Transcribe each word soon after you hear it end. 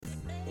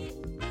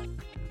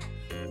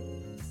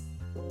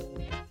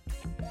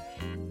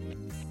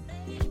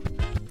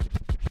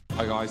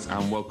Hi guys,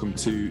 and welcome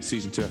to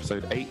Season 2,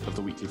 Episode 8 of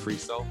the Weekly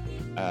Freestyle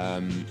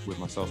with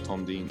myself,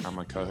 Tom Dean, and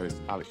my co-host,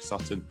 Alex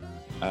Sutton.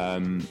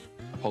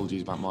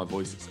 Apologies about my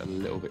voice, it's a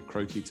little bit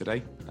croaky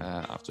today.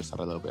 I've just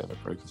had a little bit of a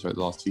croaky throughout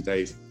the last few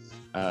days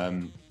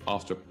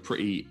after a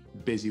pretty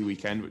busy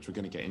weekend, which we're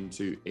going to get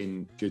into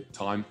in good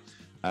time.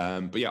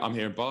 But yeah, I'm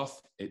here in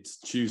Bath. It's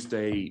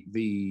Tuesday,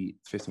 the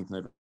 15th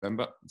of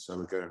November, so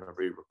we're going to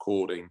be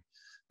recording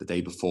the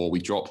day before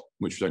we drop,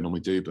 which we don't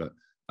normally do, but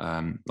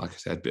like I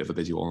said, a bit of a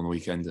busy one on the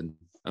weekend and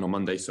on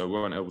Monday, so we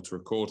weren't able to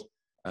record.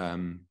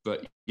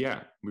 But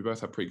yeah, we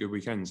both had pretty good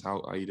weekends. How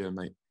are you doing,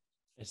 mate?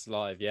 It's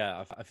live,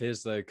 yeah. I feel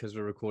as though because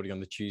we're recording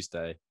on the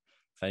Tuesday,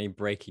 if any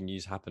breaking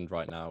news happened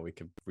right now, we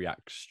could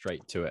react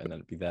straight to it and then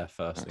it'd be there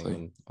first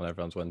thing on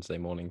everyone's Wednesday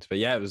mornings. But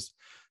yeah, it was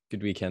a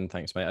good weekend.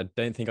 Thanks, mate. I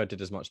don't think I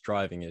did as much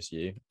driving as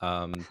you,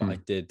 but I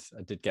did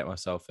get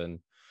myself in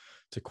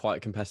to quite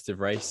a competitive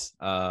race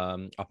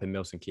up in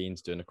Milton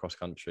Keynes doing a cross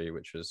country,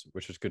 which was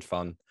good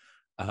fun.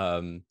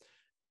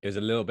 It was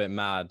a little bit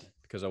mad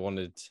because I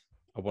wanted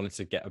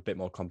to get a bit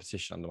more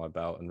competition under my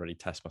belt and really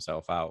test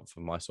myself out for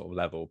my sort of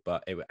level,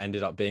 but it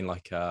ended up being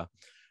like a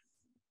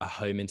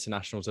home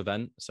internationals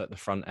event. So at the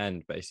front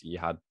end, basically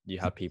you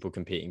had people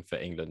competing for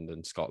England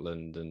and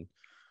Scotland and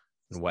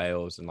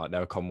Wales, and like there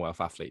were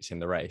Commonwealth athletes in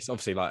the race,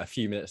 obviously like a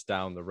few minutes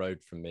down the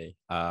road from me,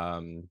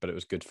 but it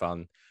was good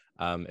fun.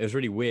 It was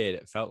really weird.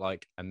 It felt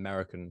like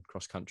American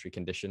cross-country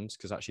conditions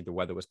because actually the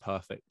weather was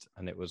perfect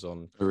and it was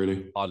on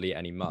hardly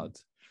any mud,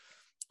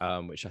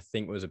 which I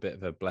think was a bit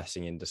of a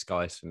blessing in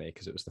disguise for me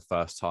because it was the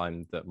first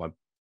time that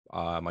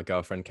my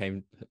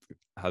girlfriend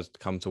has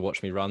come to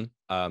watch me run.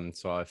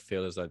 So I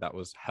feel as though that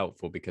was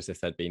helpful because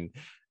if it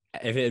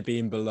had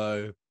been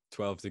below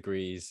 12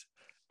 degrees,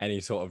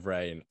 any sort of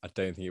rain, I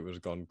don't think it would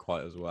have gone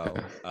quite as well.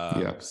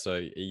 So,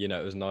 you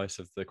know, it was nice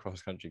of the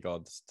cross-country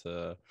gods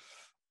to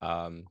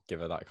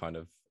give her that kind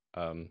of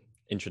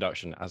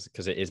introduction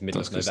because it is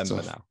middle of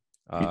November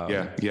now.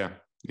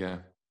 Yeah.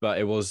 But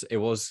it was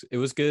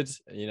good.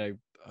 You know,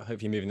 I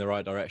hope you're moving in the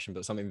right direction.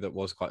 But something that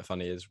was quite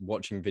funny is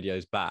watching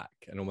videos back,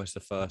 and almost the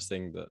first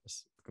thing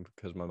that's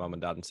because my mum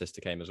and dad and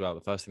sister came as well. The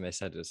first thing they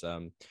said is,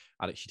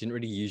 "Alex, you didn't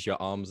really use your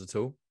arms at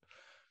all."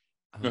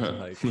 And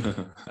I was like,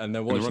 and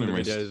then watching the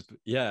videos,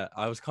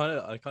 I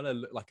kind of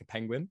looked like a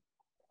penguin,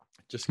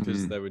 just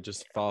because they were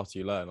just far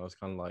too low, and I was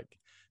kind of like,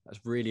 that's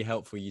really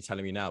helpful you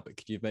telling me now, but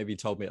could you have maybe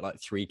told me at like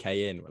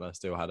 3k in when I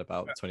still had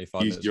about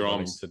 25 minutes of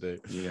running to do?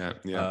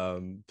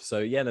 So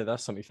yeah, no,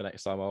 that's something for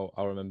next time. I'll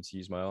remember to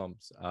use my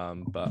arms.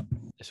 But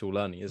it's all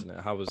learning, isn't it?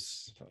 How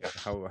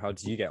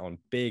did you get on?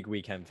 Big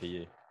weekend for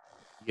you?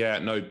 Yeah,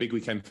 no, big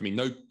weekend for me.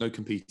 No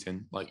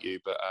competing like you,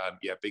 but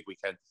yeah, big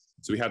weekend.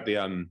 So we had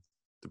the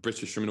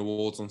British Swimming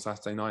Awards on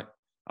Saturday night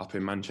up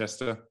in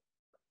Manchester,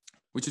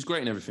 which is great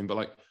and everything, but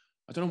like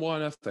I don't know why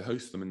on earth they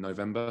host them in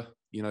November,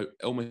 you know,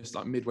 almost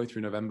like midway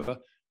through November,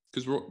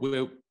 because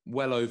we're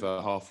well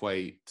over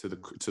halfway to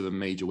the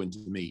major winter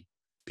meet.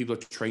 People are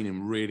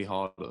training really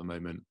hard at the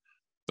moment,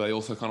 but they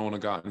also kind of want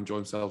to go out and enjoy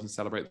themselves and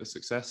celebrate the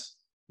success,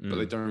 but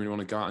they don't really want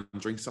to go out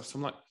and drink stuff. So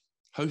I'm like,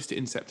 host it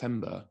in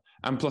September.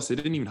 And plus, they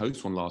didn't even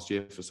host one last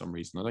year for some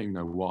reason. I don't even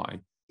know why.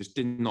 They just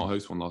did not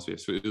host one last year.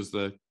 So it was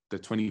the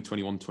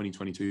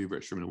 2021-2022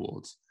 British Swimming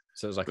Awards.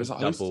 So it was like a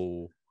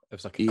double, it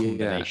was like a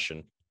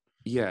combination.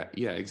 Yeah,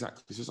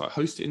 exactly. So it's like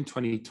host it in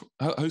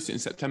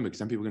September because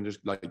then people can just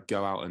like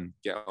go out and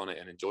get on it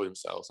and enjoy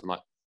themselves. And like,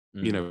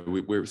 you know,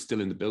 we're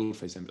still in the build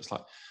phase, but it's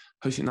like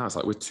hosting now. It's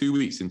like we're 2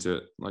 weeks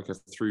into like a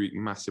 3-week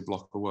massive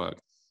block of work. I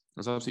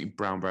was absolutely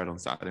brown bread on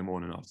Saturday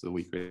morning after the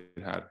week we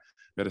had.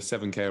 We had a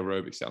 7k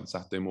aerobics set on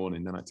Saturday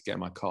morning. Then I had to get in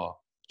my car,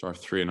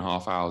 drive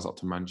 3.5 hours up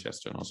to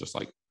Manchester, and I was just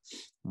like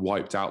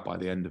wiped out by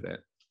the end of it.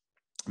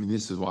 I mean,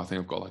 this is why I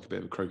think I've got like a bit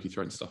of a croaky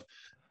throat and stuff.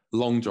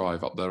 Long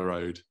drive up the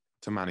road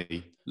to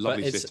Manny,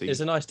 lovely city.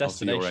 It's a nice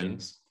destination.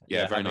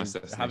 Yeah, very nice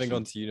destination. Having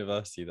gone to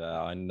university there,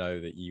 I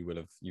know that you would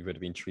have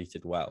been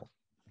treated well.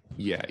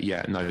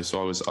 Yeah. No,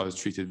 so I was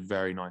treated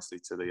very nicely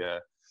to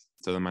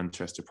the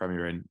Manchester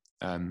Premier Inn.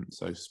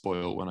 So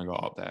spoiled when I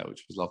got up there,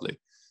 which was lovely.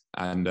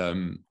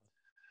 And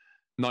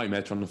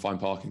nightmare trying to find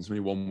parking. There's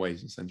only one way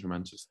in central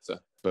Manchester,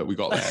 but we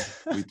got there.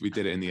 we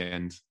did it in the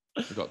end.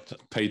 We got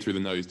paid through the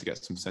nose to get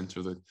some centre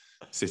of the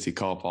city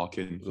car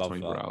parking for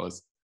 24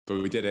 hours.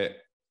 But we did it.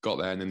 Got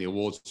there, and then the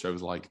awards show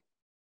was like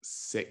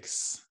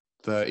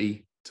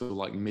 6:30 till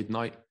like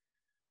midnight.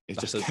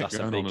 That's kept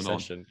going on and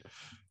session. On.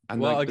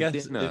 And well, like, I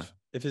guess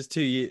if it's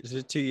 2 years, it's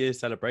a 2 year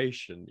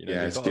celebration. You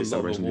know, you've got a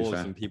lot of awards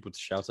and people to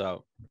shout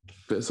out.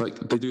 But it's like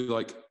they do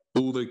like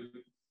all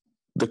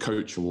the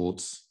coach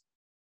awards,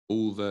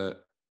 all the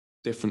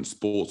different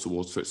sports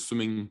awards. So it's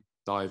swimming,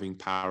 diving,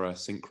 para,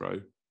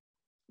 synchro.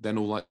 Then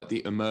all like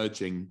the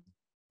emerging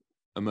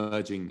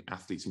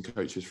athletes and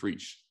coaches for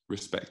each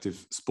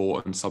respective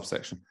sport and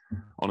subsection.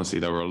 Honestly,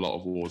 there were a lot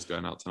of awards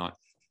going out tonight,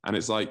 and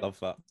it's like, love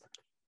that.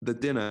 The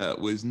dinner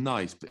was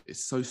nice, but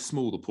it's so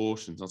small, the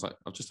portions. I was like,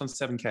 I've just done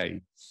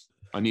 7k,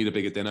 I need a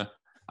bigger dinner,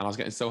 and I was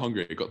getting so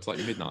hungry it got to like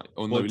midnight.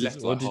 What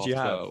did you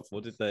have?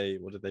 What did they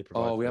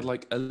provide? We had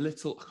like a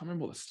little, I can't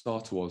remember what the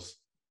starter was.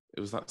 It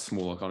was that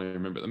small, I can't even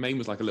remember. The main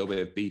was like a little bit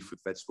of beef with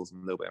vegetables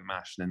and a little bit of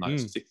mash, and then like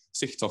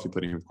sticky toffee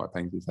pudding was quite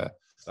painfully fair.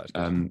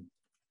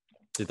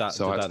 Did that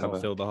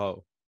not fill the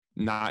hole?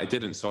 Nah, it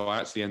didn't. So I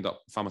actually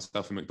found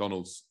myself in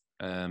McDonald's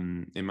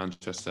in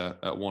Manchester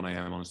at 1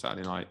 a.m. on a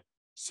Saturday night,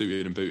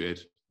 suited and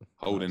booted,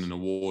 holding an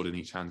award in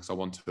each hand because I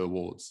won 2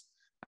 awards.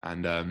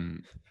 And I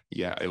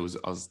was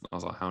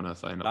like, how on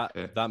earth I end up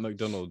here? That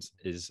McDonald's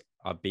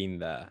I've been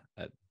there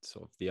at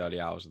sort of the early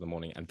hours of the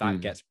morning, and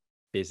that gets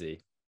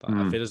busy.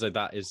 I feel as though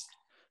that is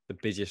the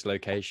busiest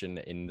location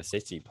in the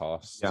city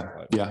past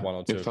 1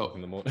 or 2 o'clock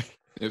in the morning.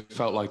 It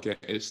felt like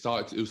it was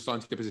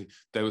starting to get busy.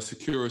 There was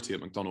security at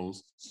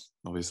McDonald's,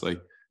 obviously,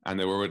 and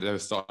they were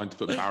starting to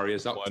put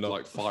barriers up to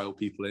like file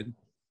people in.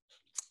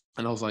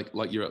 And I was like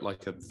you're at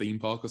like a theme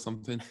park or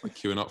something, like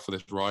queuing up for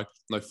this ride.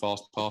 No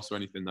fast pass or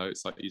anything though.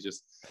 It's like you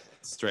just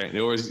straight. It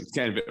always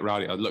getting a bit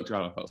rowdy. I looked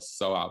around, I felt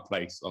so out of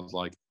place. I was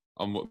like,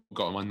 I'm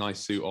got my nice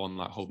suit on,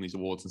 like holding these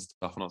awards and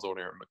stuff, and I was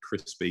ordering a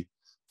McCrispy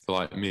for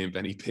like me and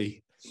Benny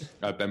P,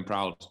 Ben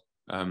Proud,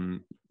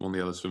 one of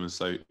the other swimmers.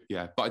 So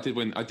yeah, but I did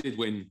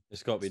win.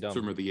 It's got to be done.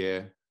 Swimmer of the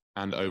year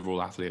and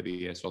overall athlete of the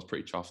year. So I was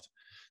pretty chuffed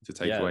to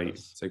take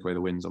away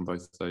the wins on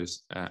both of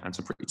those, and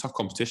some pretty tough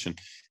competition.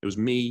 It was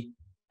me,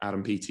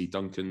 Adam Peaty,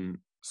 Duncan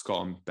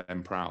Scott, and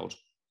Ben Proud,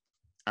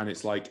 and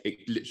it's like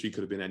it literally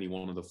could have been any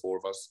one of the 4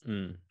 of us.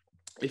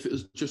 If it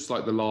was just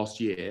like the last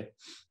year,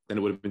 then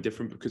it would have been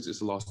different because it's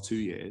the last 2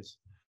 years.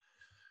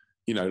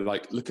 You know,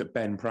 like look at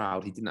Ben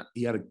Proud.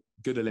 He had a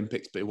good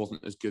Olympics, but it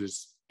wasn't as good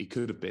as he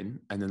could have been.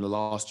 And then the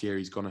last year,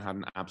 he's gone and had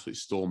an absolute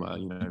stormer.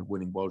 You know,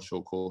 winning world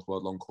short course,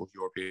 world long course,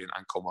 European,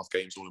 and Commonwealth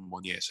Games all in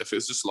 1 year. So if it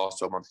was just the last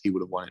 12 months, he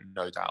would have won it,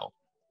 no doubt.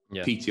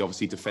 Yeah. Petey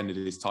obviously defended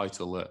his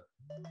title at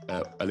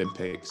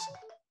Olympics,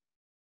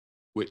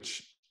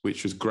 which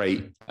was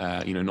great.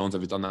 You know, no one's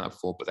ever done that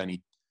before. But then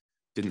he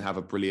didn't have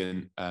a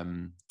brilliant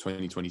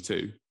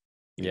 2022.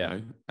 You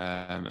know,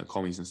 at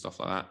commies and stuff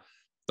like that.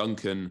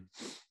 Duncan,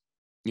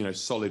 you know,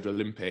 solid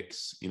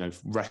Olympics, you know,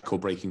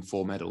 record-breaking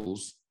 4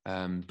 medals.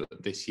 But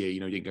this year, you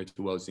know, he didn't go to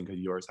the Worlds, didn't go to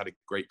the Euros, had a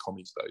great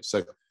commies though.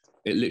 So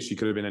it literally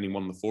could have been any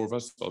one of the 4 of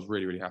us. So I was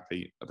really, really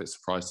happy, a bit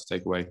surprised to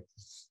take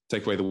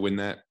away the win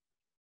there.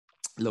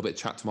 A little bit of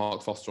chat to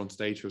Mark Foster on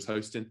stage who was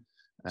hosting.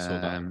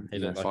 He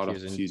looked like fired off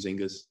a few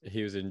zingers.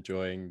 He was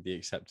enjoying the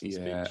acceptance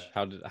speech.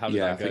 How did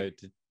that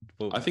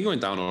go? I think it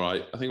went down all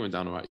right.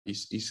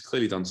 He's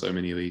clearly done so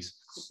many of these.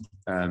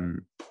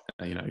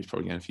 You know, he's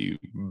probably getting a few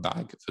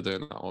bag for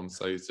doing that one,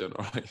 so he's doing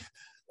all right.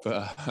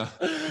 But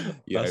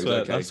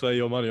that's where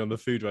your money on the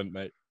food went,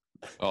 mate.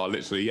 Oh,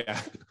 literally,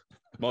 yeah.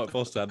 Mark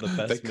Foster had the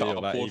best they meal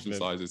cut that portion evening.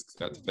 sizes because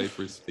they had to pay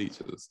for his speech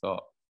at the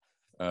start.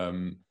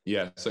 So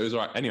it was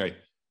all right. Anyway,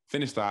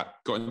 finished that,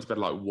 got into bed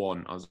at like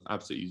 1. I was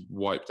absolutely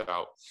wiped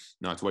out.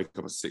 Now I had to wake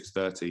up at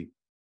 6:30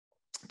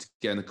 to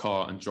get in the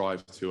car and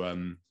drive to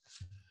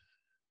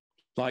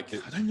I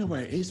don't know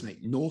where it is, mate.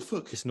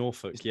 Norfolk. It's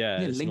Norfolk, it's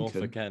Lincoln.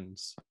 Norfolk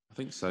Ends. I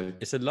think so.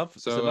 It's a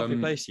lovely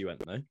place you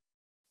went though.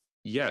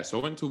 Yeah, so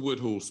I went to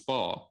Woodhall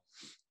Spa,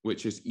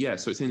 which is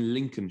so it's in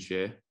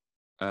Lincolnshire.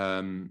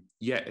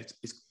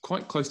 It's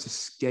quite close to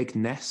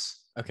Skegness.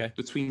 Okay.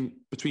 Between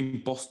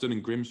Boston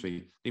and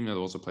Grimsby, even though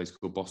there was a place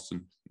called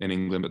Boston in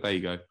England, but there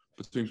you go.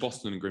 Between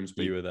Boston and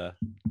Grimsby. You were there.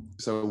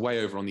 So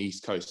way over on the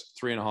East Coast,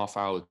 3.5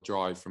 hour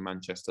drive from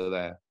Manchester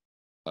there,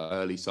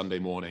 early Sunday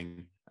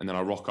morning. And then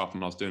I rock up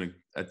and I was doing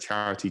a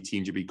charity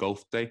Team GB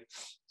golf day.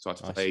 So I had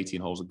to play 18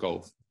 holes of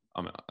golf.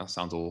 I mean, that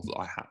sounds awful.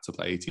 I had to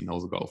play 18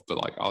 holes of golf, but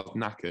like I was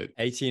knackered.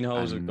 18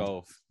 holes of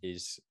golf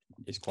is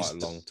quite a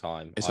long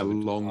time. It's a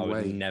long way.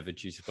 I would never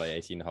choose to play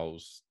 18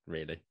 holes,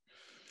 really.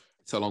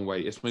 It's a long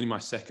way. It's only my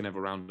second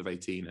ever round of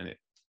 18, and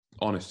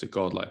honest to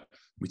God, like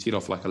we teed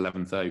off like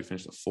 11:30, we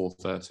finished at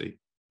 4:30.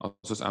 I was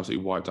just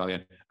absolutely wiped out at the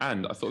end.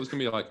 And I thought it was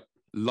gonna be like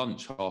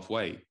lunch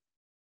halfway,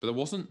 but there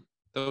wasn't.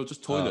 There were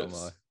just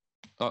toilets.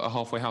 A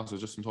halfway house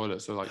was just some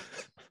toilets. So like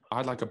I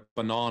had like a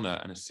banana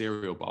and a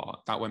cereal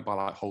bar. That went by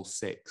like hole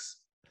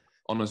 6.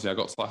 Honestly, I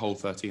got to like hole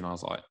 13. I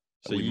was like,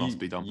 so we must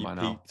be done by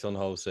now. You peaked on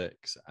hole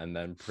 6, and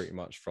then pretty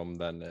much from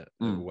then it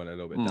went a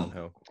little bit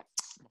downhill.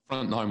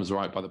 Front 9 was all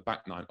right, by the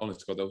back 9,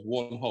 honest to God, there was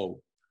one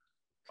hole.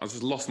 I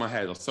just lost my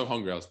head. I was so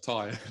hungry. I was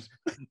tired.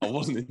 I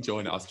wasn't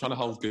enjoying it. I was trying to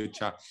hold good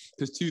chat.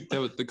 Because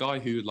there was the guy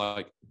who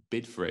like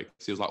bid for it.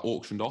 Because he was like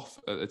auctioned off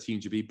at a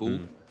Team GB ball.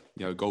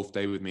 You know, golf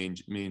day with me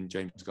and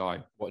James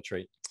Guy. What a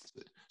treat.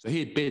 So he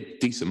had bid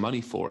decent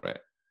money for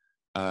it.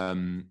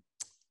 You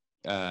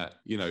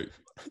know,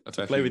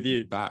 to play with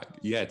you.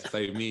 To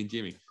play with me and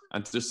Jimmy.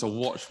 And just to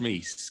watch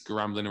me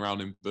scrambling around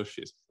in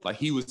bushes. Like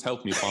he was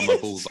helping me find my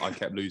balls that I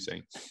kept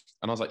losing.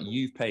 And I was like,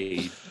 you've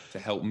paid to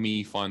help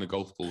me find the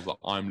golf balls that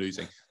I'm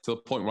losing. To the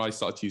point where I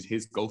started to use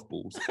his golf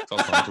balls. So I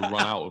was trying to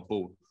run out of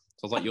balls.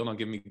 So I was like, you're not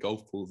giving me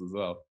golf balls as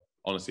well.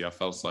 Honestly, I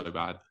felt so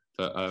bad.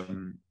 But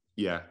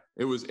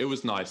it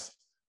was nice.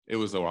 It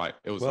was all right.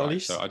 It was all right.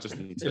 So I just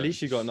need to... At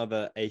least you got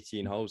another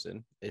 18 holes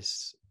in.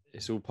 It's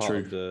all part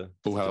of the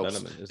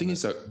development. The thing is,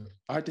 so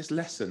I had this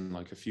lesson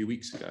like a few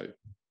weeks ago.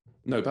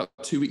 No, about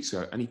 2 weeks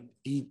ago. And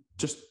he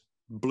just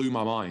blew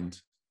my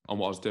mind on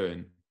what I was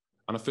doing.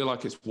 And I feel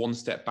like it's one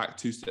step back,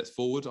 two steps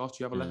forward after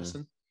you have a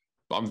lesson.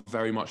 But I'm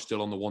very much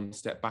still on the one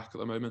step back at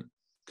the moment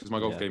because my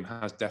golf game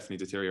has definitely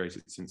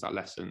deteriorated since that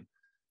lesson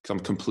because I'm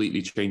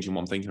completely changing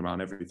what I'm thinking about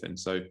and everything.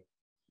 So,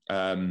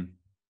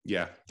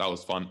 yeah, that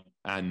was fun.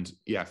 And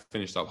yeah,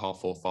 finished up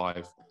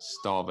 4:30,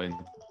 starving,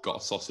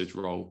 got a sausage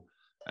roll,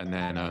 and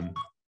then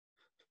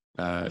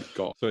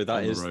got. Sorry,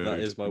 that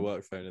is my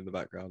work phone in the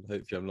background.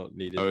 Hopefully, I'm not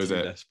needed too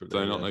desperately.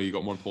 Do I not know you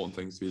got more important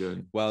things to be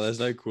doing? Well, there's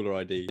no caller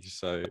ID,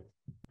 so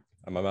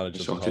and my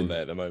manager's on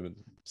holiday at the moment.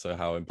 So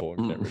how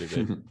important can it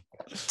really be?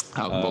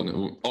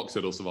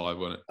 Oxford will survive,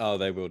 won't it? Oh,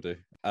 they will do.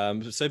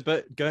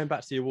 But going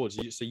back to the awards,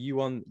 you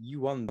won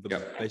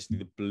basically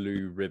the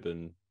Blue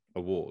Ribbon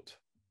Award.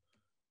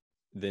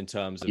 In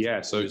terms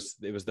of so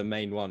it was the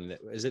main one.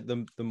 Is it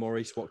the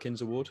Maurice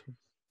Watkins Award?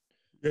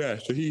 Yeah,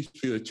 so he used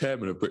to be the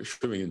chairman of British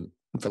Swimming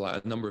for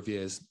like a number of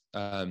years.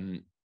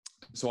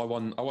 So I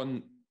won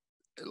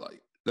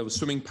like there was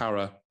swimming,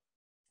 para,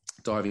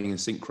 diving, and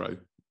synchro,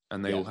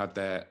 and they all had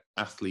their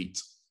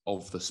athlete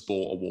of the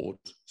sport award.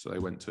 So they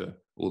went to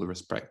all the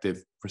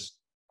respective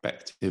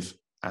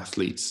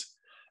athletes,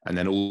 and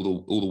then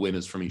all the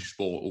winners from each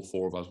sport. All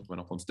four of us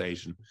went up on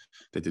stage and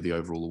they did the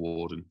overall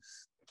award, and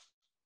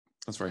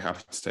I was very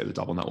happy to take the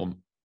dub on that one.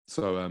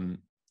 So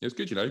it was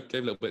good, gave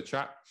a little bit of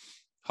chat,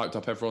 hyped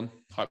up everyone,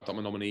 hyped up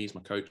my nominees,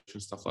 my coach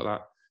and stuff like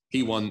that.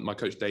 He won, my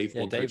coach Dave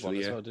won Coach of the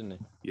Year. As well, didn't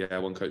he? Yeah,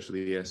 won Coach of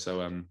the Year.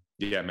 So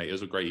yeah, mate, it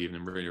was a great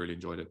evening. Really, really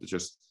enjoyed it. But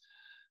just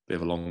a bit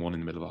of a long one in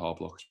the middle of a hard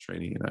block of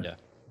training, Yeah.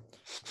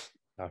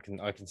 I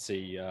can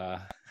see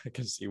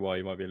why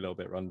you might be a little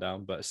bid run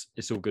down, but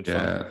it's all good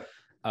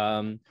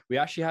fun. We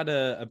actually had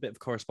a bit of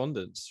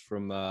correspondence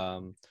from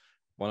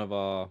one of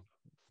our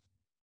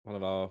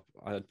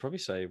I'd probably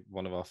say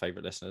one of our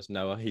favorite listeners,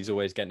 Noah. He's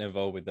always getting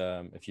involved with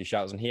a few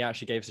shouts, and he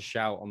actually gave us a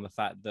shout on the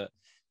fact that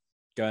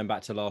going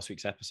back to last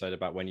week's episode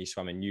about when you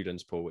swam in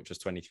Newlands pool, which was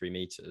 23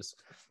 meters,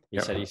 he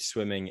said he's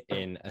swimming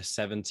in a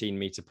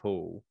 17-meter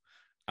pool,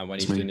 and when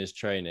he's doing his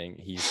training,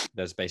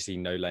 there's basically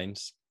no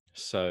lanes.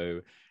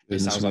 So it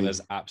sounds like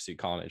there's absolute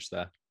carnage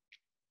there.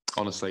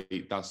 Honestly,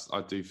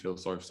 I do feel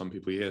sorry for some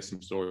people. You hear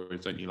some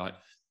stories, don't you? Like,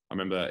 I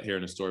remember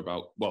hearing a story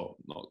about,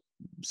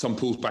 some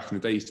pools back in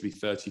the day used to be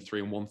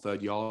 33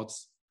 1/3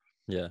 yards.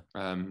 Yeah.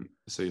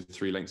 So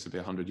 3 lengths would be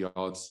 100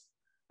 yards.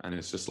 And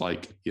it's just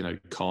like,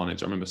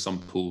 carnage. I remember some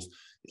pools,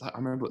 I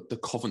remember the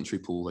Coventry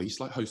pool, they used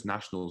to host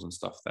nationals and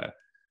stuff there.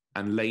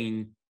 And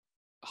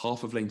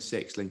half of lane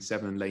 6, lane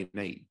 7 and lane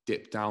 8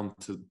 dip down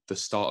to the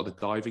start of the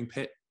diving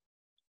pit.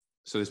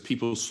 So there's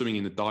people swimming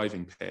in the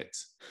diving pit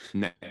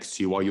next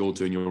to you while you're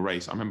doing your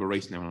race. I remember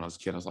racing there when I was a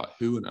kid. I was like,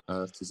 who on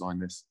earth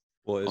designed this?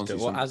 What is it?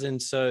 Well, as in,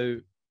 so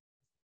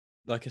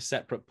like a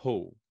separate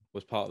pool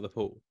was part of the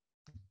pool?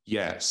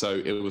 Yeah. So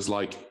it was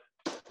like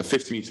a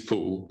 50-meter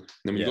pool. And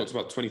then when you got to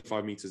about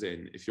 25 meters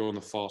in, if you're on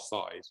the far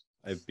side,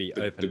 it'd be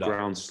the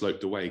ground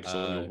sloped away because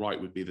on your right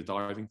would be the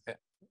diving pit.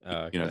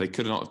 Okay. They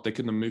couldn't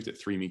have moved it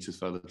 3 meters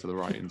further to the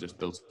right and just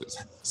built it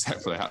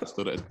separately. They had to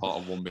build it as part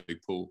of one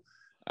big pool.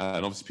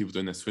 And obviously people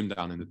doing their swim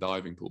down in the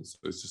diving pool. So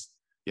it's just,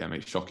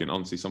 mate, shocking.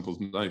 Honestly, some pools,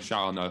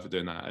 shout out Noah for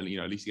doing that. And,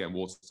 at least you're getting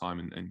water time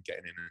and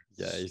getting in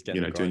and, he's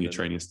getting doing your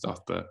training stuff.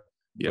 But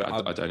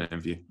I don't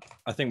envy you.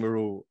 I think we're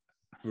all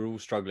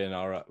struggling.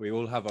 We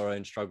all have our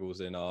own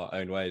struggles in our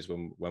own ways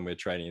when we're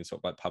training in sort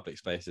of like public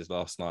spaces.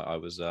 Last night I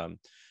was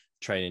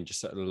training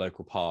just at a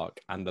local park,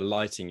 and the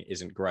lighting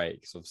isn't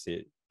great because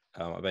obviously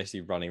I'm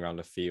basically running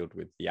around a field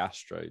with the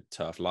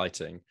AstroTurf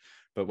lighting.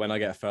 But when I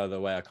get further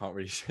away, I can't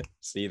really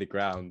see the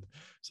ground.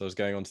 So I was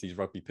going onto these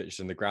rugby pitches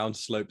and the ground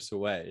slopes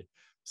away.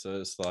 So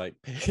it's like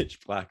pitch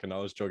black, and I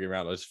was jogging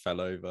around. I just fell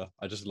over.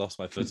 I just lost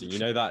my footing. You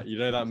know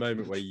that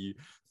moment where you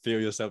feel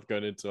yourself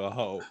going into a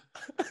hole.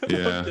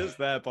 Yeah. I'm just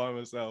there by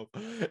myself,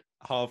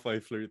 halfway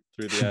through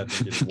the air,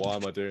 thinking, "Why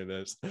am I doing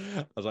this?"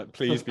 I was like,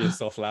 "Please be a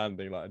soft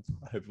landing." Like,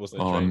 I hope it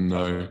wasn't a train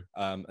cover.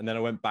 And then I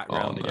went back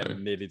round again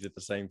and nearly did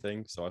the same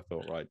thing. So I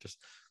thought, right, just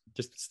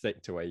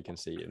stick to where you can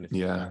see it. And if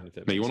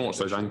you want to watch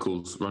those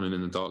ankles running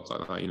in the dark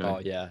like that, Oh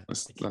yeah,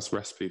 that's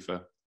recipe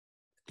for.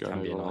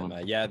 Can be a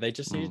nightmare. Yeah, they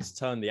just needed to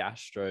turn the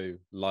Astro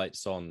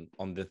lights on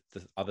the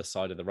other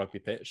side of the rugby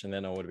pitch, and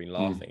then I would have been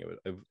laughing.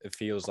 It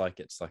feels like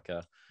it's like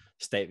a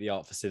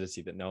state-of-the-art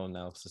facility that no one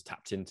else has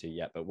tapped into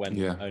yet. But when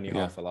only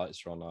half the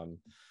lights are on,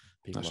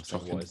 people must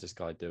think, what is this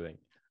guy doing?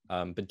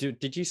 But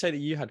did you say that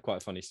you had quite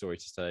a funny story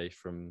to say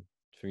from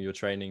your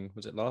training?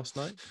 Was it last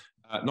night?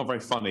 Not very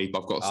funny,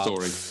 but I've got a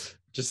story.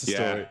 Just a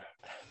story.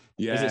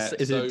 Yeah.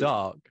 Is it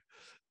dark?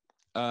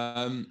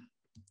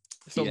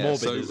 It's not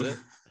morbid, is it?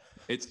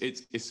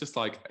 It's just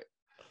like,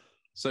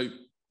 so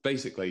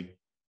basically,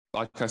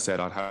 like I said,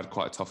 I'd had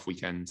quite a tough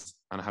weekend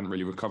and I hadn't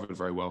really recovered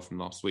very well from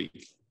last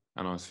week,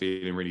 and I was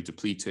feeling really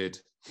depleted,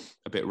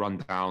 a bit run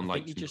down. I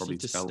think you just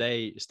need to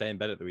stay in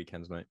bed at the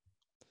weekends, mate.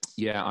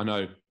 Yeah, I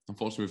know.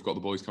 Unfortunately, we've got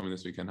the boys coming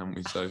this weekend, haven't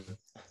we? So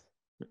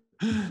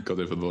got to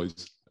do it for the boys.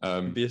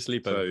 Be a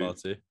sleepover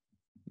party.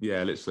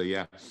 Yeah, literally.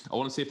 Yeah, I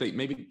want to see if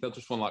they'll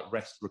just want to like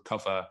rest,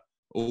 recover,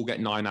 all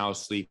get 9 hours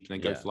sleep, and then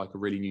go for like a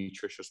really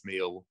nutritious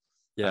meal.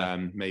 Yeah,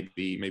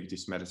 maybe do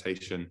some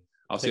meditation.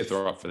 I'll see if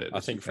they're up for it. I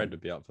think Fred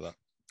would be up for that.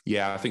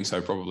 Yeah, I think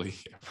so. Probably.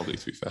 Yeah, probably,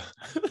 to be fair.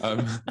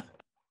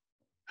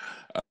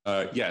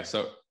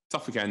 So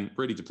tough again.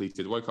 Really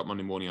depleted. Woke up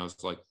Monday morning. I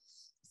was like,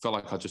 felt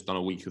like I'd just done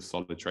a week of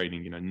solid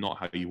training. Not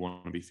how you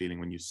want to be feeling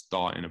when you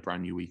start in a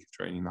brand new week of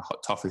training, the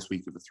toughest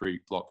week of the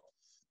 3-week block,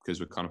 because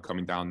we're kind of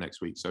coming down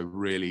next week. So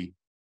really,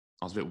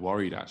 I was a bit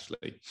worried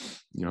actually.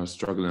 I was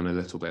struggling a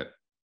little bit.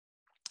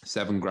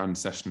 7 grand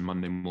session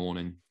Monday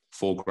morning,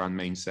 4 grand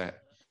main set,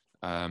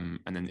 and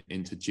then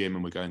into gym,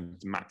 and we're going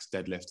to max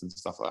deadlift and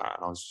stuff like that.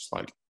 And I was just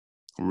like,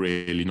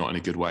 really not in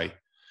a good way.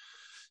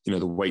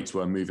 The weights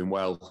weren't moving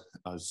well.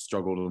 I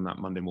struggled on that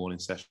Monday morning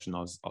session. I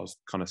was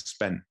kind of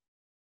spent.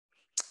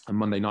 And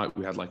Monday night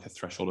we had like a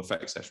threshold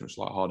effect session, which is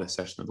like hardest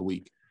session of the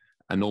week.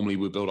 And normally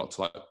we build up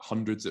to like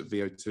hundreds at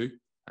VO2,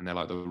 and they're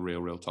like the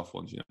real tough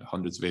ones.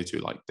 Hundreds of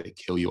VO2, like they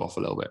kill you off a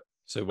little bit.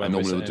 So when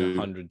we do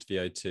 100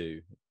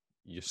 VO2,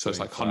 so it's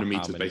like 100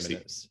 meters basically,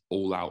 minutes?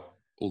 all out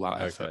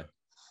effort.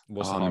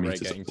 What's the heart rate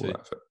getting to?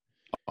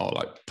 Oh,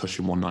 like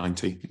pushing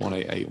 190,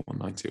 188,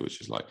 190,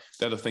 which is like,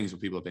 they're the things where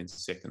people have been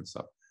sick and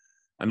stuff.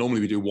 And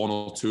normally we do 1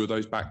 or 2 of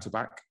those back to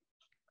back.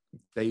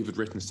 Dave had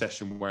written a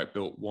session where it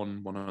built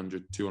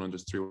 100,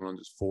 200s,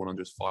 300s,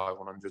 400s,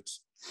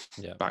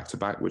 500s back to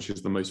back, which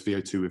is the most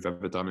VO2 we've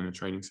ever done in a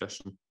training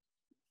session.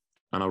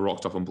 And I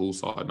rocked up on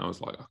poolside and I was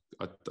like,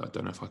 I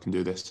don't know if I can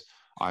do this.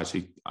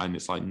 And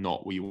it's like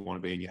not where you want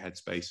to be in your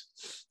headspace.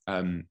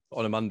 On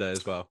a Monday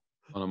as well.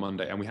 On a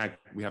Monday. And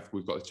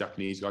we've got this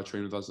Japanese guy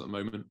training with us at the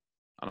moment.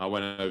 And I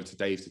went over to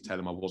Dave to tell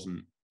him I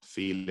wasn't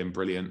feeling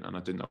brilliant and I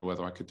didn't know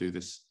whether I could do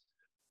this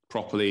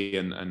properly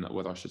and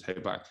whether I should take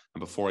it back. And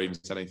before I even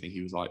said anything,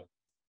 he was like,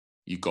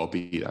 you got to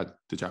be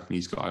the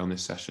Japanese guy on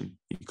this session.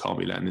 You can't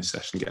be letting this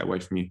session get away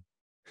from you.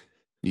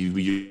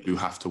 You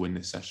have to win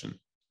this session.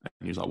 And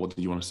he was like, what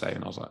did you want to say?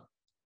 And I was like,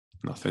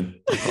 nothing.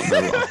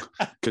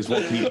 Because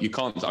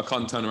I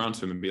can't turn around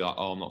to him and be like,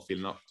 oh, I'm not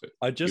feeling up to it.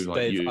 I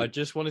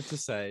just wanted to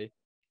say,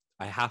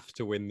 I have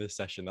to win this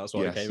session. That's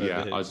what I came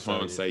over here. I just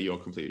want to say you're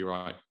completely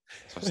right.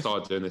 So I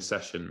started doing this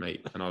session,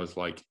 mate, and I was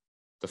like,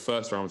 the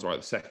first round was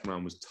right, the second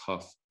round was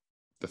tough.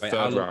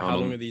 How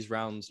long are these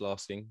rounds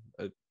lasting?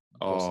 The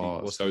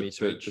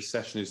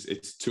session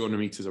it's 200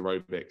 meters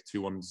aerobic,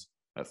 2 ones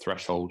at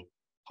threshold,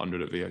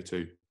 100 at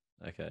VO2.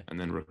 Okay. And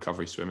then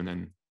recovery swim, and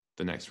then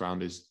the next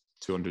round is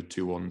 200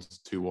 2 ones,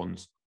 2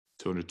 ones,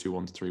 200 2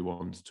 ones, 3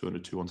 ones,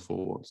 200 2 ones,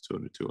 4 ones,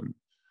 200 2 and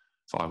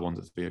 5 ones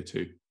at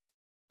VO2.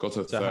 Got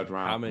to the third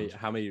round.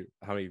 How many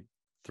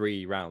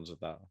 3 rounds of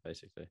that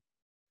basically?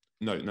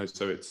 No.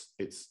 So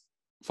it's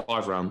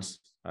 5 rounds.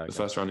 Okay. The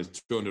first round is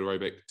 200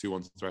 aerobic, 2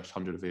 ones thresh,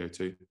 100 of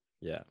VO2.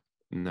 Yeah.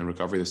 And then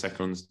recovery. The second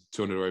one's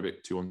 200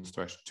 aerobic, 2 ones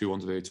thresh, 2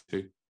 ones of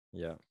VO2.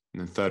 Yeah.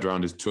 And then third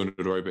round is 200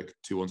 aerobic,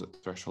 2 ones at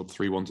threshold,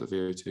 3 ones at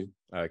VO2.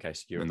 Okay.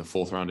 So and the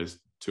fourth round is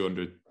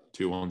 200,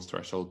 2 ones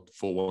threshold,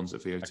 4 ones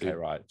at VO2. Okay,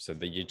 right. So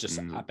you just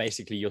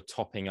basically you're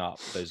topping up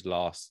those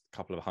last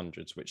couple of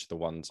hundreds, which are the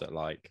ones that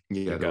like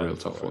the real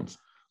tough ones.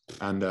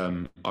 And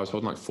I was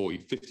holding like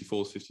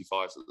 54s,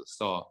 55s at the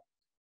start.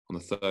 On the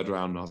third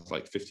round, I was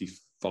like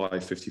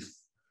 55,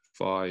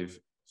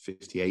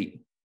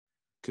 58,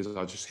 because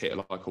I just hit it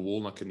like a wall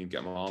and I couldn't even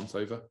get my arms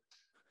over.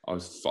 I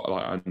was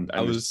like, and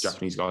this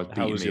Japanese guy was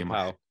beating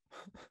me.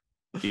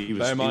 He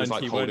was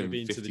like holding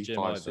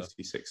 55s,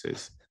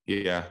 56s.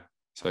 Yeah.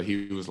 So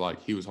he was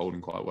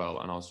holding quite well,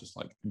 and I was just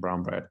like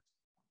brown bread,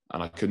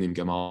 and I couldn't even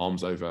get my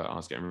arms over. I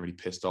was getting really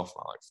pissed off.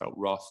 I felt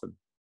rough, and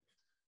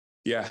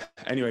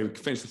Anyway, we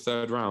finished the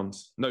third round.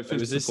 No,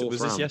 finished the fourth round.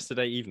 Was this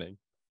yesterday evening?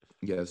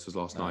 Yeah, this was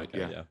last night.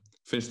 Okay, yeah.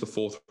 Finished the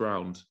fourth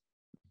round.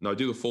 No, I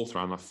do the fourth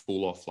round. I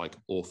fall off like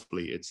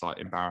awfully. It's like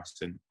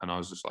embarrassing, and I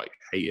was just like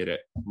hated it.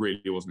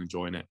 Really wasn't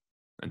enjoying it.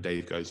 And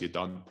Dave goes, "You're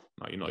done.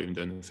 Like you're not even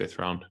doing the fifth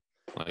round.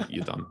 Like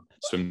you're done.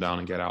 Swim down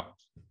and get out."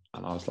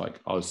 And I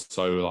was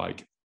so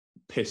like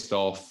pissed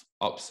off,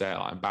 upset,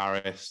 like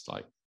embarrassed,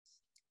 like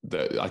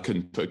that I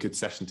couldn't put a good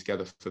session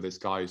together for this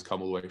guy who's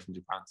come all the way from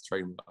Japan to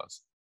train with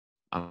us.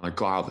 And I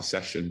got out of the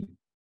session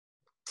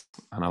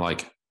and I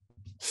like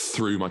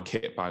threw my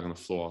kit bag on the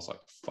floor. I was like,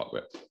 fuck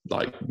it.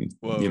 Like,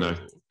 whoa, you know,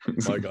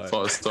 my guy.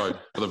 Sorry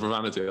for the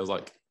profanity. I was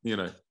like, you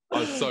know, I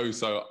was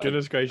so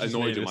goodness gracious,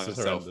 annoyed with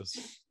myself.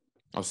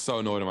 I was so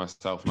annoyed at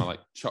myself, and I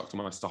like chucked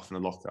all my stuff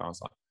in the locker. I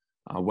was like,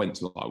 I went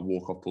to like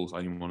walk off pools. I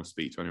didn't even want to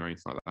speak to anyone or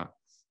anything like that,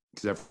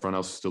 because everyone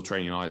else was still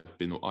training. I'd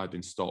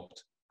been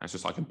stopped. And it's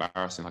just like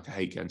embarrassing. Like I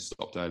hate getting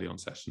stopped early on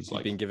sessions.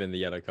 You've been given the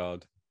yellow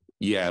card.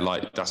 Yeah,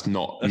 like that's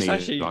not me.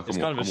 Actually, like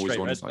I'm always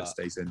one who like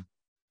stays in.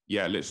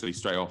 Yeah, literally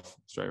straight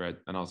red.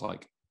 And I was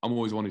like, I'm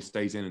always one who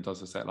stays in and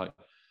does the set. Like,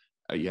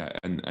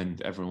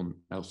 and everyone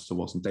else still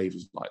wasn't. Dave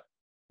was like,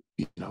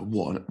 you know,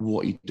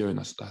 what are you doing?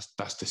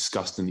 That's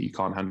disgusting that you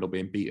can't handle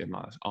being beaten.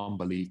 Like, that's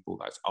unbelievable.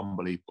 That's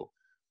unbelievable.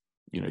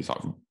 You know, he's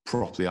like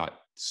properly like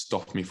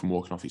stopped me from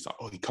walking off. He's like,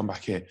 oh, you come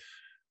back here.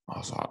 I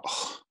was like,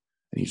 oh,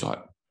 and he's like,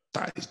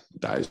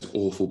 that is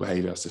awful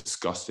behaviour. That's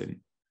disgusting.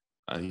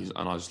 And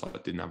I just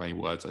like didn't have any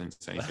words. I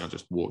didn't say anything. I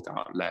just walked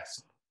out and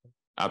left.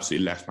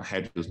 Absolutely left. My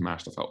head was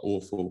mashed. I felt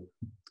awful.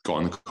 Got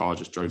in the car,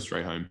 just drove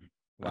straight home.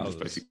 And just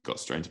basically got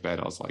straight into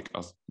bed. I was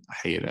I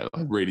hated it.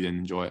 I really didn't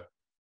enjoy it.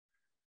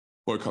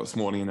 Woke up this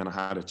morning and then I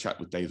had a chat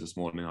with Dave this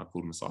morning. I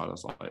pulled him aside. I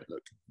was like,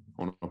 look,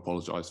 I want to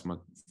apologise for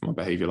my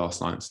behaviour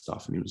last night and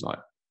stuff. And he was like,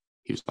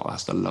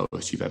 that's the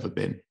lowest you've ever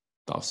been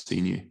that I've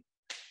seen you.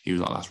 He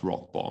was like, that's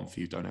rock bottom for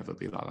you. Don't ever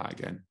be like that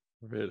again.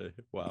 Really?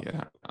 Wow.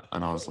 Yeah.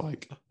 And I was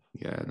like,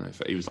 yeah, no.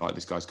 He was like,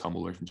 this guy's come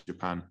all the way from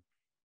Japan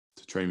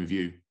to train with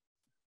you.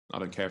 I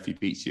don't care if he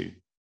beats you,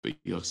 but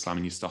you're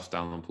slamming your stuff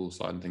down on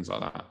poolside and things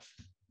like that.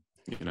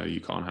 You know,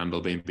 you can't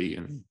handle being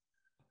beaten.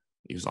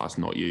 He was like, it's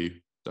not you.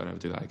 Don't ever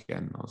do that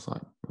again. I was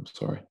like, I'm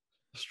sorry.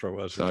 Strong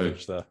words from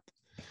coach there.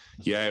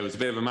 Yeah, it was a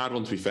bit of a mad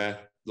one, to be fair.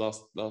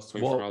 Last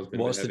 24 hours.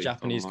 What's the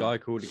Japanese guy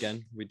called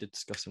again? We did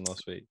discuss him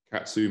last week.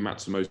 Katsu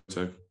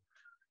Matsumoto.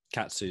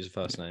 Katsu's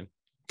first name.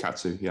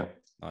 Katsu, yeah.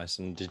 Nice.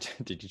 And did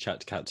you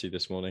chat to Katsu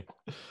this morning?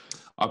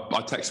 I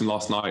texted him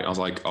last night. I was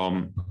like,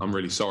 I'm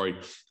really sorry.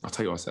 I'll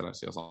tell you what I said,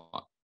 actually. I was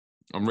like,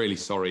 I'm really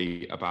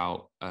sorry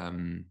about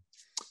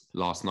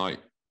last night.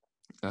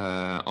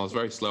 I was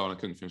very slow and I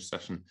couldn't finish the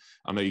session.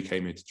 I know you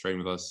came here to train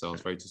with us, so I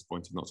was very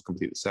disappointed not to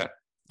complete the set.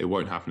 It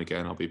won't happen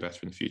again. I'll be better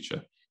in the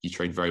future. You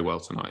trained very well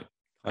tonight.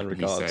 And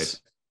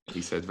regards.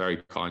 He said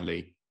very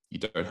kindly, you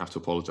don't have to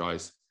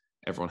apologise.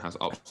 Everyone has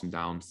ups and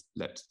downs.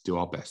 Let's do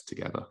our best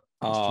together.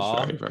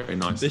 Very, very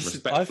nice.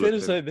 I feel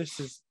as though this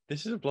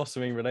is a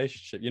blossoming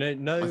relationship. You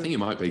know, I think it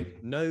might be.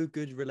 No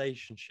good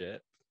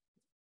relationship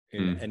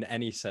in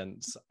any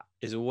sense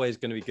is always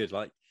going to be good.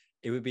 Like,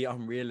 it would be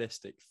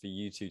unrealistic for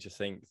you two to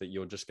think that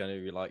you're just going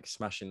to be like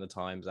smashing the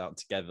times out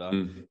together.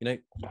 You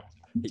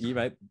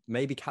know,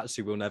 maybe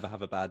Katsu will never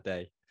have a bad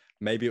day.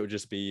 Maybe it will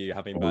just be you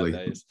having bad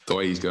days. The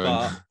way he's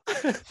going.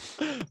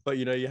 But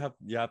you know, you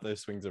have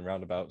those swings and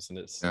roundabouts, and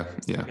it's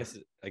yeah.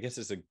 I guess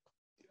it's a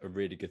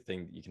really good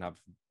thing that you can have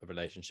a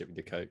relationship with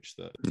your coach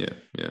that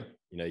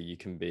you know, you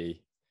can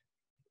be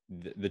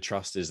the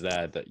trust is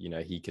there that, you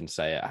know, he can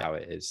say it how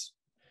it is,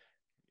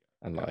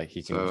 and like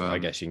he can I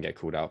guess you can get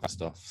called out for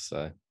stuff.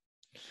 So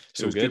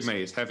it was good,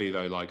 mate. It's heavy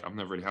though. Like, I've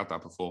never really had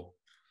that before.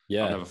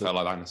 Yeah, I've never felt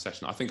like that in a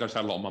session. I think I just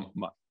had a lot of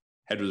my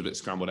head was a bit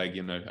scrambled egg,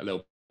 you know, a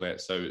little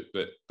bit. So,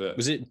 but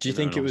was it? Do you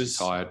think it was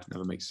tired?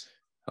 Never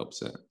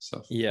helps it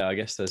stuff. Yeah, I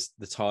guess there's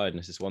the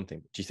tiredness is one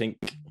thing. Do you think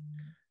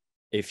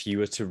if you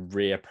were to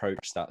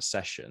reapproach that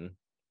session,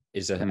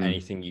 is there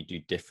anything you do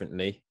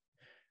differently?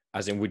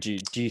 As in, do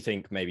you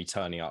think maybe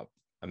turning up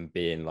and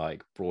being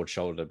like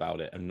broad-shouldered about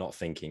it and not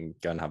thinking,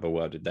 go and have a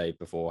word a day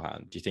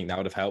beforehand, do you think that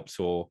would have helped?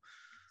 Or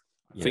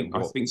I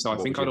think so. I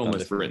think I'd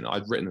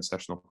written the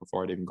session off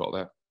before I'd even got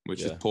there,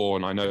 which is poor.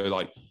 And I know,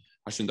 like,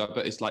 I shouldn't have,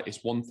 but it's like,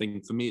 it's one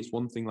thing for me. It's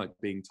one thing like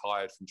being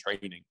tired from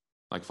training.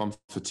 Like, if I'm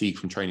fatigued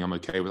from training, I'm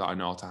okay with that. I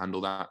know how to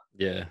handle that.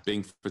 Yeah.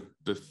 Being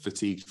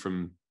fatigued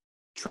from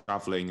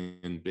traveling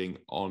and being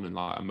on and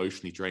like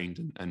emotionally drained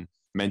and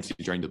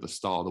mentally drained at the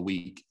start of the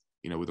week,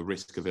 you know, with the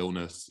risk of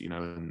illness, you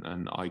know,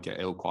 and I get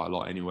ill quite a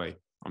lot anyway.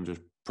 I'm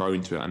just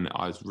prone to it. And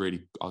I was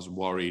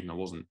worried and I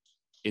wasn't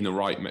in the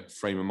right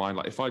frame of mind.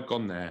 Like, if I'd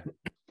gone there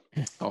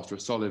after a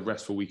solid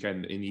restful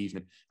weekend in the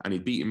evening and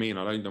he'd beaten me and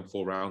I'd only done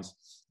 4 rounds,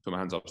 put my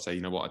hands up and say,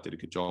 you know what, I did a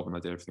good job and I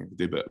did everything I could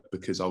do. But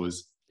because I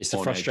was, it's the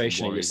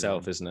frustration in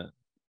yourself, isn't it?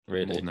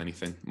 Really, more than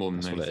anything.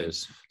 That's what it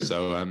is.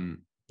 So,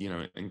 you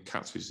know, and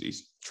Katsu,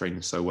 he's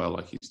training so well.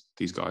 Like,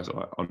 these guys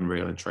are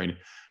unreal in training.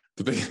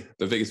 The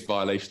biggest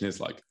violation is,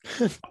 like,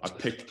 I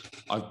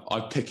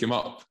pick him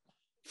up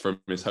from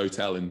his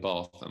hotel in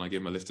Bath and I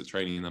give him a lift to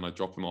training and then I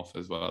drop him off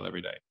as well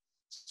every day.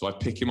 So I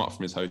pick him up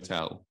from his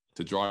hotel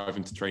to drive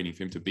him to training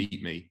for him to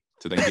beat me,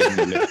 to then give him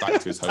a lift back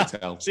to his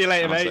hotel. See you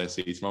later, mate.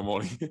 See you tomorrow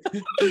morning.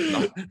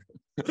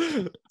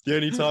 The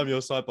only time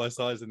you're side by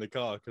side is in the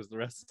car, because the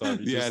rest of the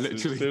time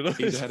literally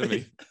he's ahead of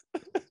me.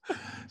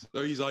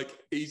 So he's like,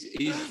 he's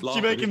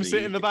laughing. Do you make him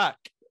sit in the back?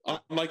 I'm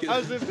like,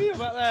 how's it feel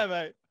back there,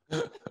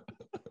 mate?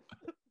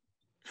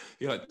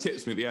 He like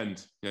tips me at the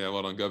end. Yeah,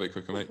 well done, go a bit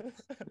quicker, mate.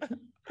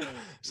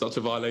 Such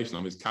a violation.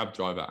 I'm his cab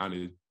driver and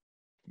his.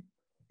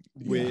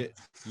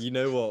 You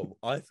know what?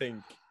 I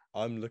think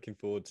I'm looking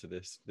forward to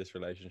this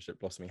relationship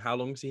blossoming. How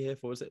long is he here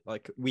for? Is it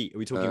like a week? Are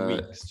we talking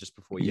weeks just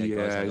before?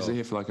 Yeah, he's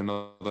here for like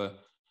another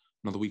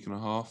week and a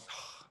half.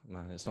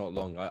 Man, it's not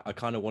long. I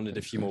kind of wanted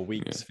a few more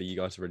weeks for you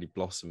guys to really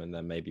blossom, and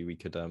then maybe we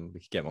could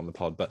get him on the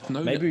pod. But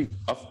maybe.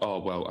 I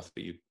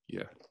think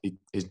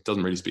he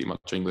doesn't really speak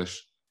much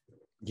English.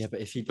 Yeah,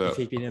 but if he'd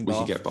been in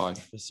Bath get by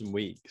for some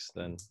weeks,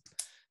 then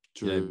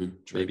true.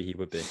 Maybe he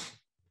would be.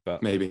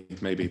 But maybe.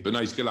 But no,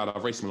 he's a good lad.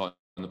 I've raced him a lot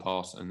in the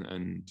past,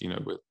 and you know,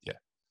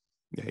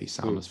 he's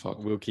sound as fuck.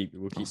 We'll keep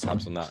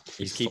tabs on that.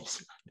 This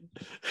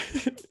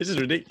is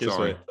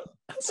ridiculous.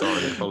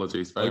 Sorry,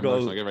 apologies. Very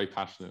emotional. I get very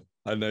passionate.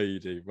 I know you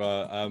do.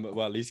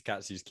 Well, at least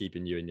Katsu's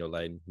keeping you in your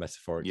lane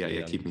metaphorically.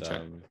 Yeah, keep me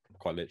check.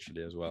 Quite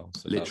literally as well.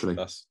 So literally,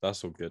 that's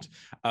all good.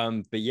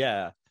 But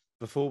yeah,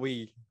 before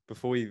we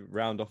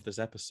round off this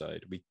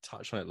episode, we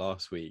touched on it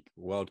last week.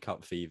 World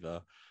Cup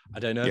fever. I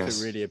don't know if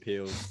it really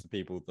appeals to the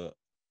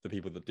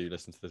people that do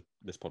listen to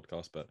this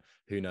podcast, but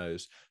who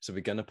knows? So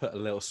we're going to put a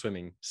little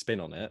swimming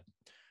spin on it,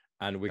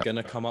 and we're going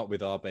to come up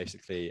with our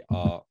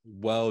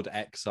World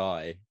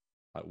XI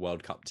like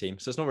World Cup team.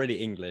 So it's not really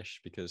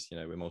English because, you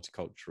know, we're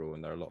multicultural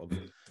and there are a lot of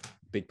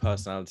big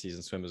personalities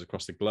and swimmers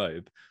across the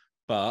globe.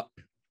 But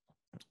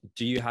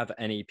do you have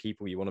any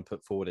people you want to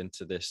put forward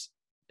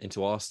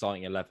into our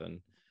starting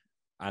 11?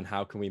 And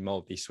how can we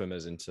mold these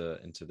swimmers into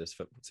this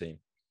football team?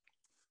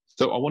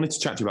 So I wanted to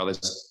chat to you about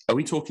this. Are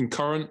we talking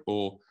current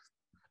or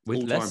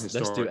all-time historic?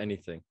 Let's do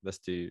anything. Let's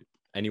do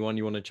anyone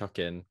you want to chuck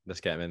in.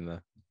 Let's get them in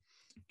there.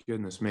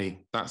 Goodness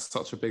me, that's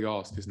such a big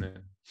ask, isn't it?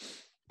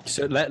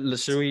 So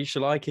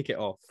shall I kick it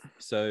off?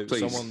 So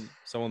Please.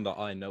 someone that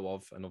I know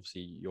of, and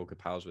obviously you're good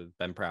pals with,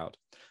 Ben Proud.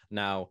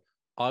 Now,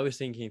 I was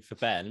thinking for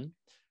Ben,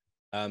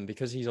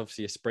 because he's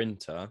obviously a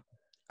sprinter,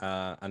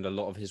 and a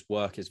lot of his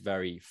work is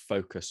very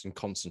focused and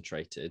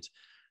concentrated.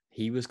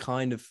 He was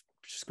kind of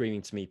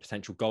screaming to me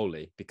potential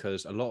goalie,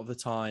 because a lot of the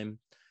time,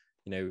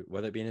 you know,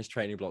 whether it be in his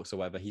training blocks or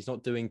whatever, he's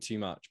not doing too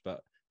much.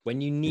 But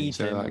when you need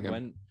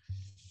him,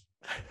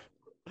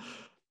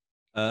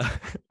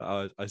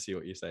 I see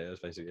what you say. That's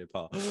basically a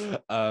part.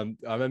 I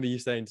remember you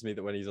saying to me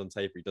that when he's on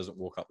taper, he doesn't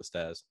walk up the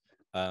stairs,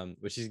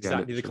 which is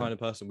exactly the kind of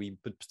person we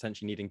would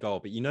potentially need in goal.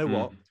 But you know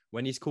what?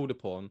 When he's called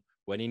upon,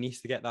 when he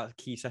needs to get that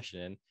key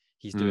session in,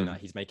 he's doing that.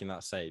 He's making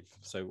that save.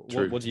 So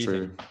what do you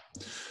think?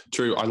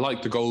 True. I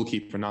like the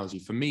goalkeeper analogy.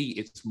 For me,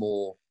 it's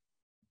more,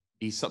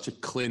 he's such a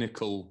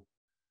clinical,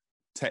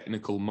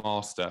 technical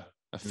master,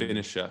 a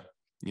finisher,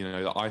 you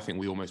know, that I think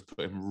we almost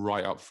put him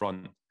right up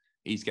front.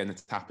 He's getting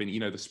to tap in. You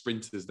know, the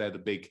sprinters, they're the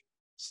big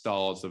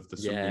stars of the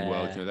swimming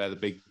world. You know, they're the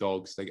big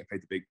dogs. They get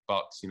paid the big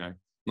bucks, you know.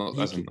 I'm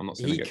not saying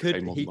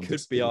he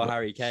could be our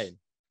Harry Kane.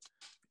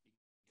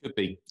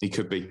 He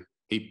could be.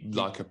 He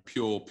like a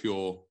pure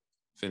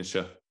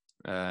finisher.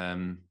 You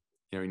know,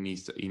 he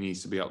needs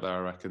to be up there, I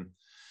reckon.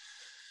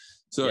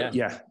 So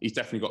yeah, he's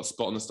definitely got a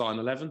spot on the starting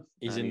 11.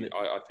 I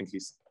think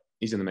he's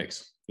in the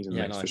mix. He's in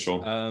the mix for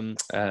sure.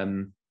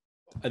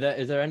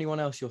 Is there anyone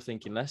else you're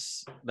thinking?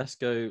 Let's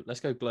go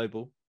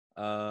global.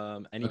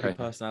 Any good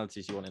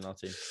personalities you want in our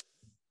team?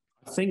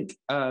 I think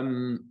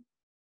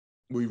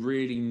we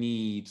really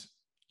need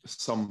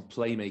some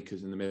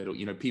playmakers in the middle.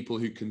 You know, people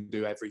who can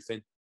do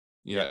everything.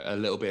 A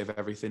little bit of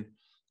everything.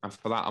 And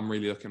for that, I'm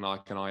really looking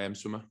like an IM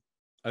swimmer.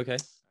 Okay.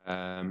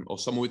 Or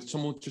someone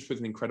just with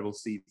an incredible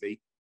CV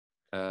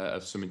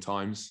of swimming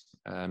times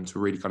to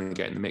really kind of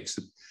get in the mix.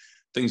 Of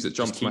things that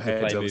jump to my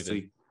head,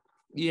 obviously.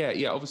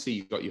 Obviously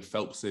you've got your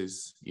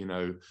Phelpses, you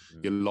know,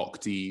 your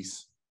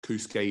Lochtys,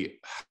 Kusuke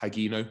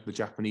Hagino, the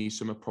Japanese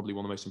swimmer, probably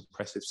one of the most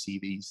impressive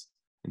CVs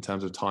in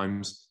terms of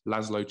times.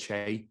 Laszlo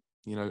Che,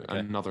 you know,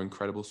 another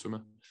incredible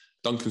swimmer.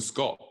 Duncan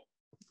Scott,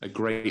 a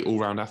great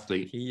all-round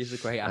athlete. He is a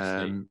great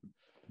athlete.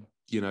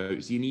 You know,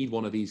 so you need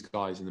one of these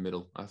guys in the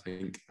middle, I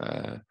think,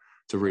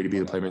 to really be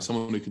the playmaker.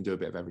 Someone who can do a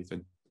bit of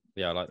everything.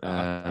 Yeah, I like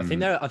that. I think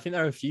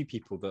there are a few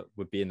people that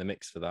would be in the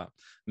mix for that.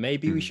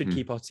 Maybe we should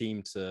keep our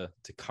team to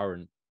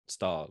current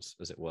stars,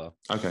 as it were.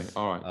 Okay,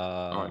 all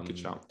right, good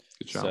shout.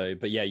 So,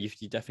 but yeah, you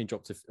definitely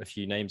dropped a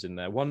few names in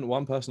there.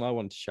 One person I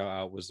wanted to shout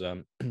out was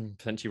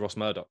potentially Ross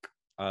Murdoch.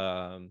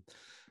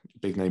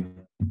 Big name.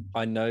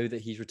 I know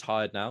that he's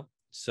retired now,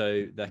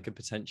 so there could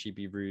potentially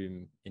be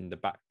room in the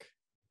back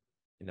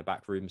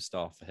room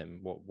staff for him.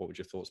 What would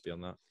your thoughts be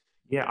on that?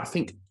 Yeah, I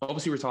think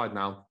obviously retired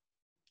now.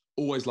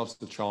 Always loves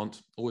the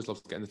chant. Always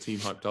loves getting the team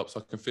hyped up.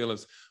 So I can feel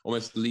as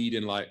almost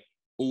leading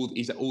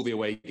he's at all the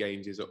away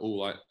games. He's at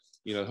all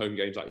you know, home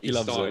games. Like he's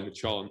starting the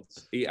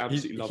chants. He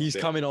absolutely loves it. He's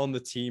coming on the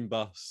team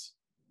bus.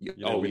 He's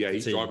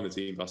driving the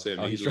team bus in.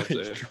 He loves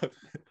it.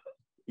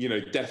 You know,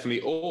 definitely.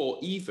 Or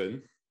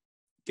even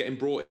getting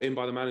brought in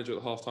by the manager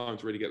at the half time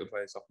to really get the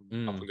players up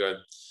and going.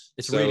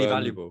 It's really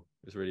valuable.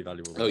 It's really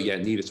valuable. Oh yeah,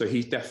 needed. So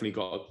he's definitely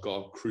got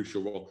a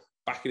crucial role.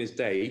 Back in his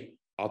day,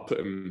 I'll put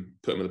him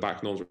in the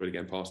back. No one's really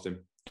getting past him.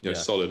 You know,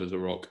 solid as a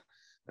rock.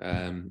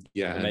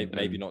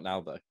 Maybe not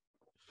now though.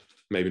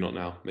 Maybe not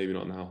now.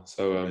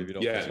 So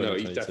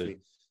he's definitely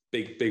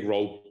big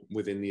role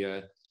within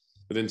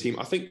the team.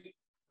 I think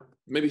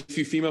maybe a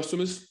few female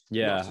swimmers.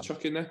 Yeah, to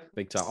chuck in there.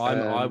 Big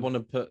time. I want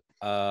to put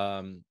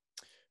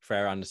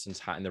Freya Anderson's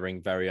hat in the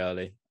ring very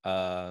early.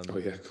 I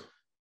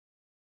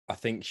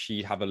think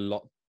she'd have a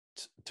lot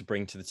to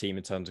bring to the team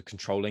in terms of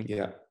controlling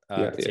the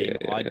team.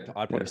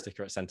 I'd probably stick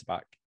her at centre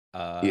back. You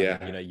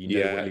know what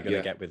you're going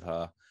to get with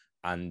her.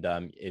 And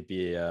it'd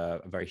be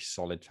a very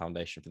solid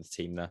foundation for the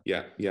team there.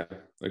 Yeah,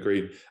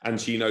 agreed. And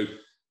she, you know,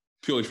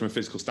 purely from a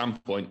physical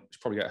standpoint,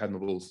 she'd probably get ahead in the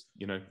balls,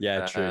 you know.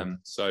 Yeah, true.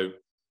 So,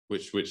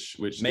 which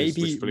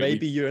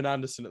maybe you and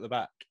Anderson at the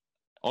back.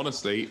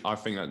 Honestly, I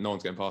think that no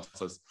one's getting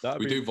past us.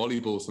 We do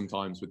volleyball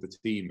sometimes with the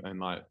team,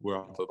 and we're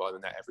up by the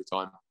net every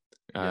time.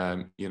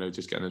 You know,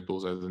 just getting those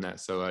balls over the net.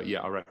 So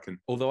I reckon.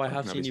 Although I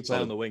have seen you play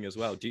on the wing as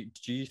well. Do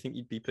you think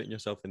you'd be putting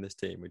yourself in this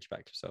team? Would you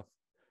back yourself?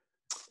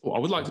 Well, I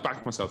would like to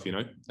back myself, you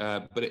know,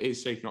 but it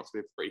is shaping up to be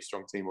a pretty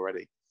strong team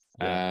already. It's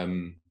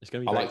going to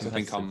be. I like to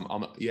think I'm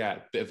a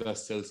bit of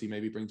versatility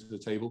maybe bring to the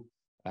table.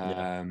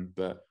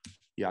 But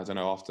yeah, I don't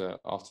know. After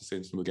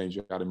seeing some of the games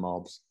we had in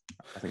Marbs,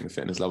 I think the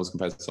fitness levels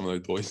compared to some of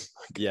those boys.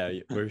 Yeah,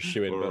 we're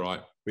shooing. We're all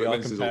right. We But are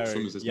this is all comparing.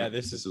 swimmers, isn't Yeah, it?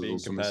 this is being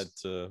compared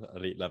to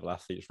elite level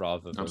athletes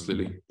rather than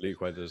Absolutely.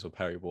 Luke Weathers or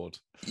Perry Ward.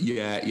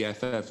 Yeah,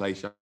 fair play.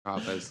 Shout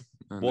out, Bez.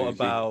 What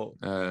about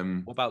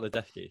the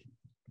Decky?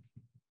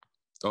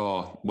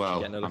 Oh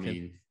well, I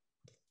mean,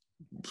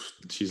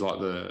 she's like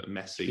the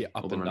Messi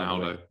or the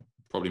Ronaldo.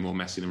 Probably more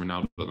Messi than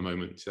Ronaldo at the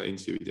moment. That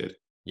interview he did.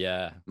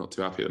 Yeah, not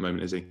too happy at the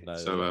moment, is he? No,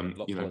 so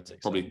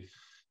probably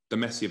the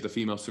Messi of the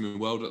female swimming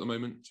world at the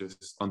moment.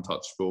 Just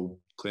untouchable,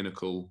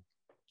 clinical,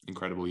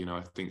 incredible.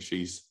 I think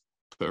she's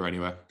put her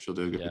anywhere. She'll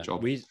do a good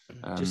job. We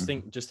just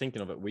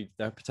thinking of it.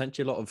 There are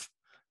potentially a lot of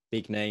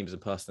big names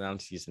and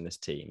personalities in this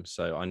team.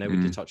 So I know we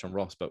did touch on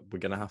Ross, but we're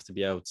going to have to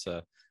be able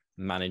to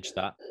manage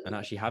that. And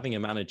actually having a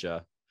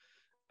manager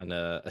and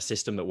a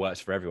system that works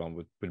for everyone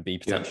would be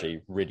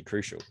potentially really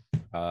crucial.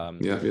 So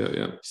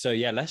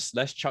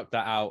let's chuck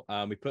that out.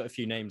 We put a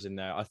few names in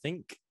there. I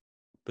think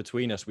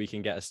between us we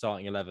can get a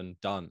starting 11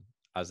 done,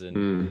 as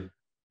in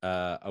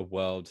a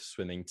world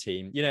swimming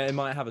team. It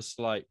might have a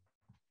slight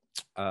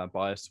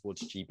bias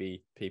towards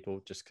GB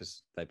people just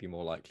because they'd be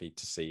more likely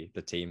to see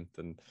the team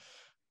than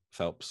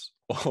Phelps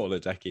or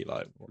Ledecky.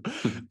 Like,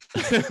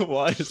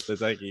 why is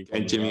Ledecky?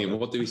 And Jimmy,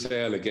 what do we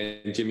say earlier?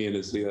 Getting Jimmy in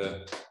as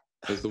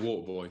the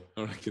water boy.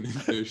 I reckon he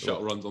do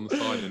shuttle runs on the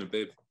side in a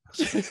bib.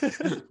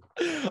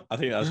 I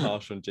think that's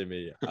harsh on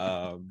Jimmy.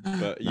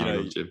 But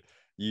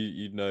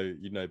you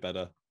know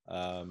better.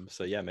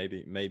 So yeah,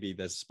 maybe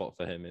there's a spot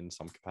for him in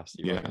some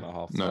capacity. Yeah,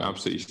 no,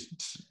 absolutely.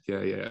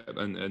 Yeah,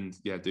 and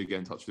yeah, do get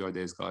in touch with the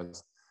ideas,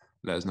 guys.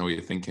 Let us know what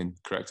you're thinking.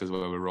 Correct us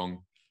where we're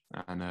wrong.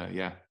 And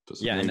put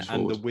some names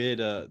forward. The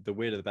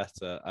weirder the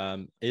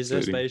better. Is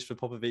there space for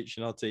Popovic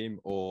in our team,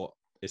 or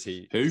is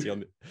he? Who?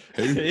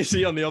 Is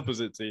he on the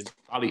opposite team?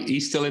 Ali,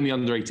 he's still in the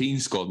under-18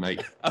 squad,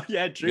 mate. Oh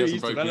yeah, true.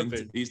 He's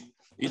developing.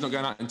 He's not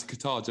going out into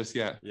Qatar just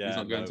yet. Yeah, he's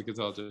not going to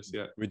Qatar just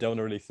yet. We don't want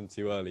to release him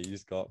too early.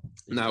 He's got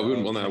we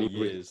wouldn't want that.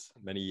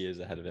 Many years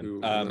ahead of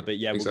him. But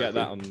yeah, we'll get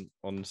that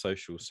on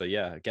social. So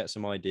yeah, get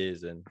some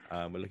ideas in.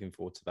 We're looking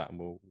forward to that, and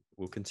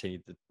we'll continue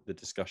the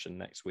discussion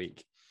next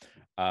week.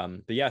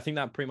 But yeah, I think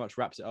that pretty much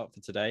wraps it up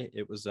for today.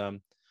 It was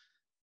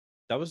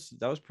that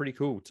was pretty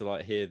cool to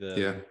like hear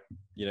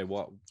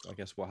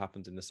what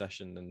happened in the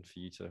session, and for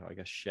you to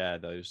share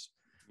those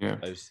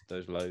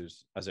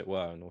lows, as it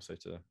were, and also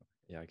to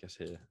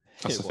hear.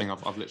 That's the thing.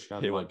 I've literally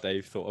had hear what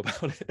Dave thought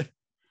about it.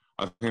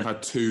 I think I've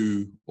had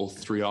 2 or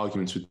 3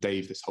 arguments with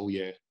Dave this whole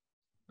year,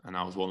 and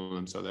I was one of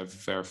them. So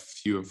they're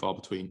few and far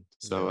between.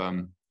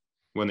 So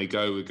when they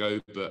go, we go.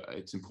 But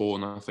it's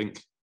important, I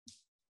think,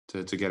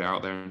 to get it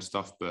out there and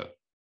stuff. But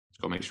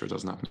got to make sure it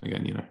doesn't happen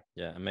again.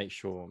 Yeah, and make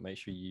sure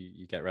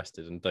you get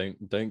rested, and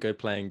don't go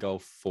playing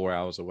golf 4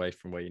 hours away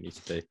from where you need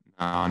to be.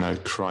 I know,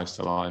 Christ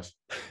alive,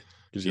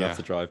 because you have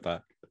to drive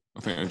back. I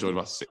think I enjoyed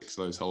about 6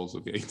 of those holes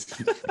of the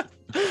 18.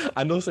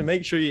 And also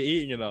make sure you're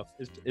eating enough.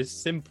 It's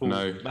simple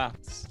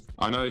maths.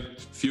 I know,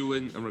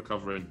 fueling and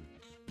recovering.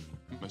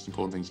 Most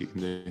important things you can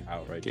do.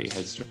 Outrageous. Get your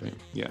head straight.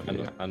 Yeah.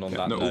 And on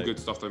that note, all good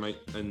stuff though, mate.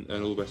 And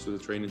all the best with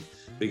the training.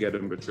 Big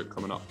Edinburgh trip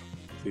coming up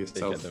for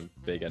yourself.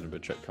 Big Edinburgh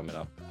trip coming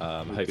up.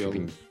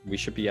 Hopefully we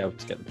should be able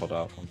to get the pod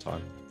out on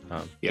time.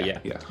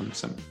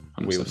 100%.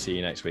 We will see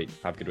you next week.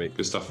 Have a good week.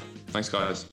 Good stuff. Thanks, guys.